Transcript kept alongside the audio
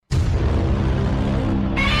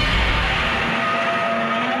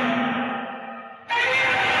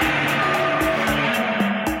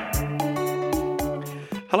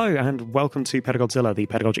Hello and welcome to Pedagodzilla, the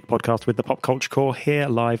pedagogic podcast with the pop culture core, here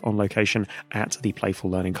live on location at the Playful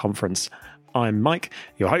Learning Conference. I'm Mike,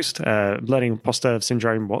 your host, learning imposter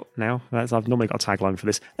syndrome. What now? I've normally got a tagline for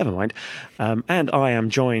this. Never mind. And I am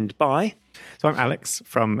joined by... So I'm Alex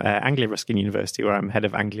from Anglia Ruskin University, where I'm head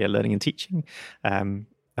of Anglia Learning and Teaching. And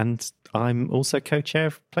I'm also co-chair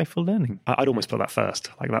of Playful Learning. I'd almost put that first.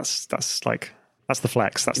 Like that's the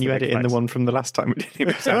flex. That's you edit in the one from the last time.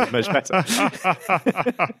 It sounded much better.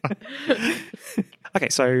 Okay,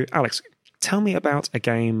 so Alex, tell me about a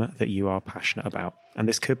game that you are passionate about. And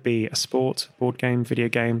this could be a sport, board game, video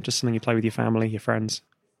game, just something you play with your family, your friends.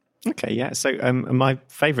 Okay, yeah. So my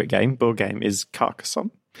favourite game, board game, is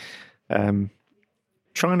Carcassonne.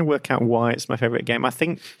 Trying to work out why it's my favourite game. I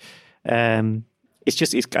think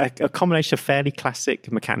it's a combination of fairly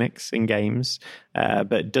classic mechanics in games,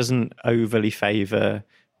 but it doesn't overly favour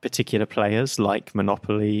particular players like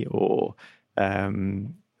Monopoly or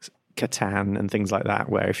Catan and things like that,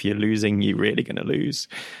 where if you're losing, you're really going to lose.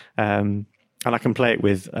 And I can play it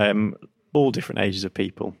with all different ages of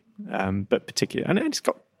people, but particularly, and it's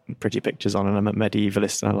got pretty pictures on, and I'm a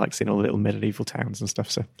medievalist, and I like seeing all the little medieval towns and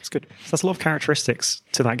stuff, so it's good. So there's a lot of characteristics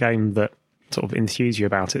to that game that sort of enthuse you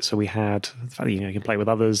about it. So we had the fact that you can play with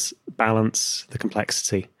others, balance, the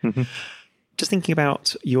complexity. Mm-hmm. Just thinking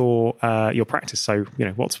about your practice. So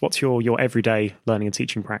what's your everyday learning and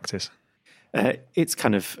teaching practice? It's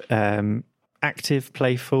kind of active,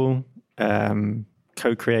 playful,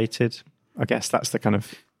 co-created. I guess that's the kind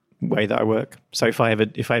of way that I work. So if I ever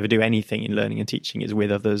do anything in learning and teaching, it's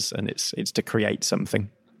with others, and it's to create something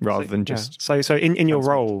rather than just. Yeah. So in your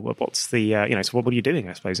role, what's the so what are you doing?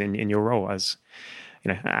 I suppose in your role as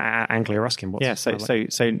Anglia Ruskin.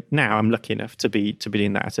 So now I'm lucky enough to be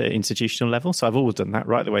doing that at an institutional level. So I've always done that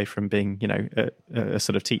right the way from being a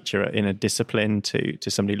sort of teacher in a discipline to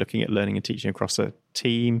somebody looking at learning and teaching across a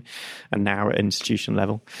team, and now at institutional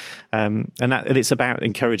level. And it's about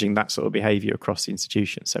encouraging that sort of behaviour across the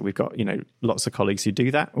institution. So we've got lots of colleagues who do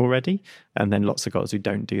that already, and then lots of colleagues who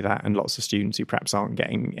don't do that, and lots of students who perhaps aren't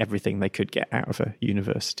getting everything they could get out of a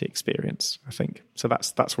university experience, I think. So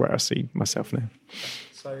that's where I see myself now.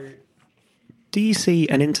 So do you see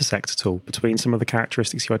an intersect at all between some of the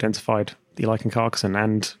characteristics you identified that you like in Carcassonne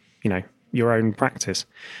and, your own practice,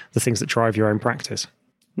 the things that drive your own practice?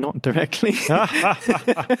 Not directly. But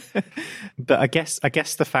I guess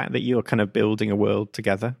the fact that you're kind of building a world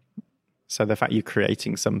together, so the fact you're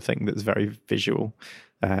creating something that's very visual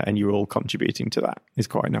and you're all contributing to that is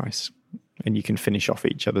quite nice. And you can finish off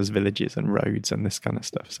each other's villages and roads and this kind of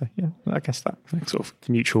stuff. So, yeah, I guess that. Sort of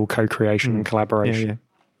mutual co-creation and collaboration. Yeah.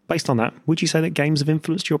 Based on that, would you say that games have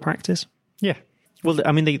influenced your practice? Yeah. Well,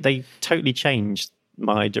 I mean, they totally changed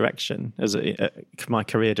my direction, as my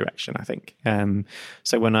career direction, I think.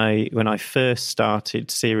 So when I first started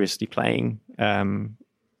seriously playing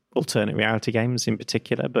alternate reality games in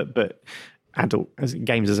particular, but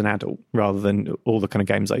games as an adult rather than all the kind of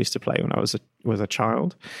games I used to play when I was a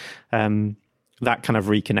child. That kind of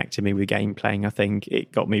reconnected me with game playing. I think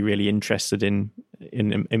it got me really interested in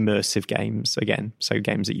immersive games again. So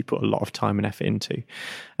games that you put a lot of time and effort into.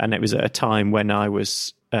 And it was at a time when I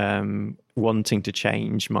was wanting to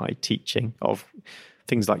change my teaching of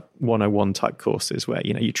things like 101 type courses where,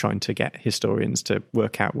 you're trying to get historians to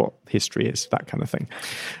work out what history is, that kind of thing.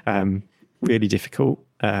 Really difficult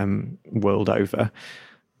world over.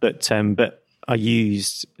 But I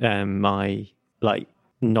used my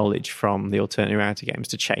knowledge from the alternate reality games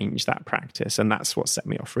to change that practice, and that's what set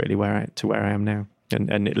me off really where I am now,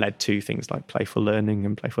 and it led to things like Playful Learning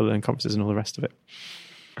and Playful Learning conferences and all the rest of it.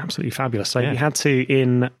 Absolutely fabulous. So you had to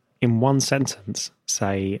in one sentence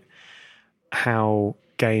say how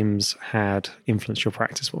games had influenced your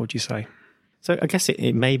practice, what would you say? So I guess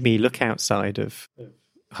it made me look outside of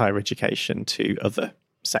higher education to other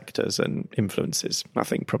sectors and influences, I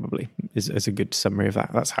think probably is a good summary of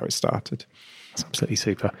that. That's how it started. That's absolutely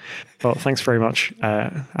super. Well, thanks very much,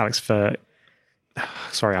 Alex, for...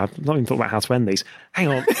 Sorry, I've not even thought about how to end these. Hang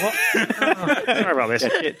on. What? Sorry about this.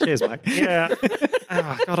 Yeah, cheers, Mike. Yeah.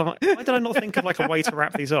 Oh, God, why did I not think of a way to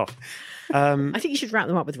wrap these off? I think you should wrap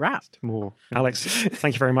them up with rap. More. Alex,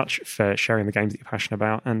 thank you very much for sharing the games that you're passionate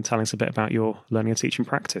about and telling us a bit about your learning and teaching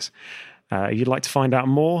practice. If you'd like to find out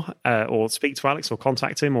more or speak to Alex or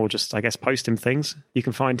contact him or just, I guess, post him things, you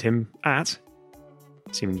can find him at...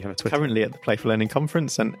 Assuming you have a Twitter. Currently at the Playful Learning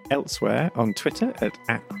Conference and elsewhere on Twitter at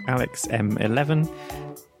AlexM11.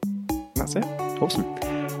 That's it. Awesome.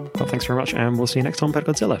 Well, thanks very much, and we'll see you next time on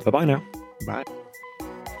Pedagodzilla. Bye-bye now. Bye.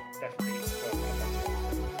 Definitely.